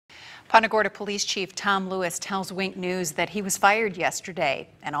Punta Gorda Police Chief Tom Lewis tells Wink News that he was fired yesterday.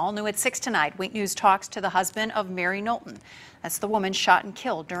 And all new at 6 tonight, Wink News talks to the husband of Mary Knowlton. That's the woman shot and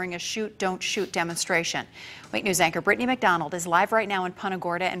killed during a shoot, don't shoot demonstration. Wink News anchor Britni McDonald is live right now in Punta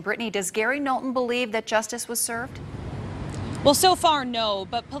Gorda. And Britni, does Gary Knowlton believe that justice was served? Well, so far, no,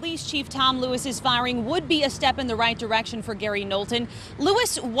 but Police Chief Tom Lewis's firing would be a step in the right direction for Gary Knowlton.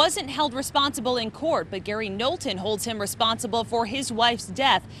 Lewis wasn't held responsible in court, but Gary Knowlton holds him responsible for his wife's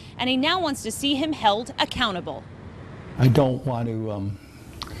death, and he now wants to see him held accountable. I don't want to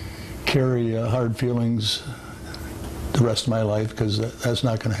carry hard feelings the rest of my life, because that's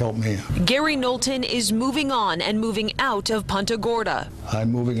not going to help me. Gary Knowlton is moving on and moving out of Punta Gorda.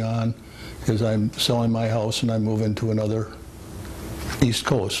 I'm moving on because I'm selling my house and I'm moving to another East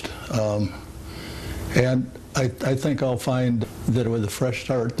Coast. And I think I'll find that with a fresh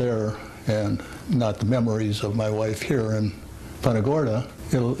start there and not the memories of my wife here in Punta Gorda,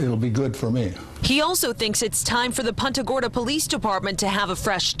 it'll be good for me. He also thinks it's time for the Punta Gorda Police Department to have a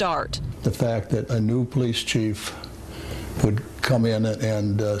fresh start. The fact that a new police chief would come in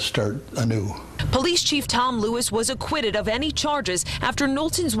and start anew. Police Chief Tom Lewis was acquitted of any charges after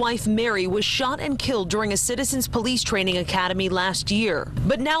Knowlton's wife Mary was shot and killed during a Citizens Police Training Academy last year.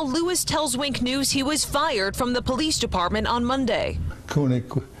 But now Lewis tells Wink News he was fired from the police department on Monday. Koenig,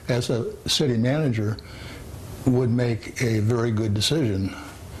 as a city manager, would make a very good decision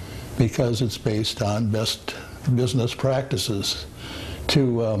because it's based on best business practices.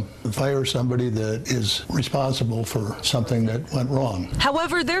 To fire somebody that is responsible for something that went wrong.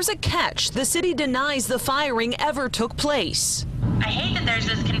 However, there's a catch. The city denies the firing ever took place. I hate that there's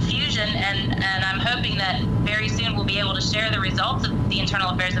this confusion, and I'm hoping that very soon we'll be able to share the results of the internal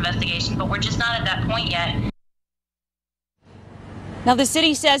affairs investigation, but we're just not at that point yet. Now, the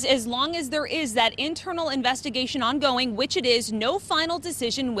city says as long as there is that internal investigation ongoing, which it is, no final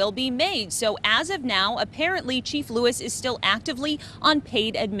decision will be made. So as of now, apparently Chief Lewis is still actively on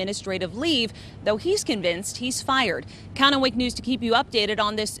paid administrative leave, though he's convinced he's fired. Count on Wink News to keep you updated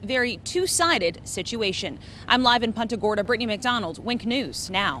on this very two-sided situation. I'm live in Punta Gorda. Britni McDonald, Wink News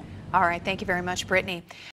now. All right. Thank you very much, Britni.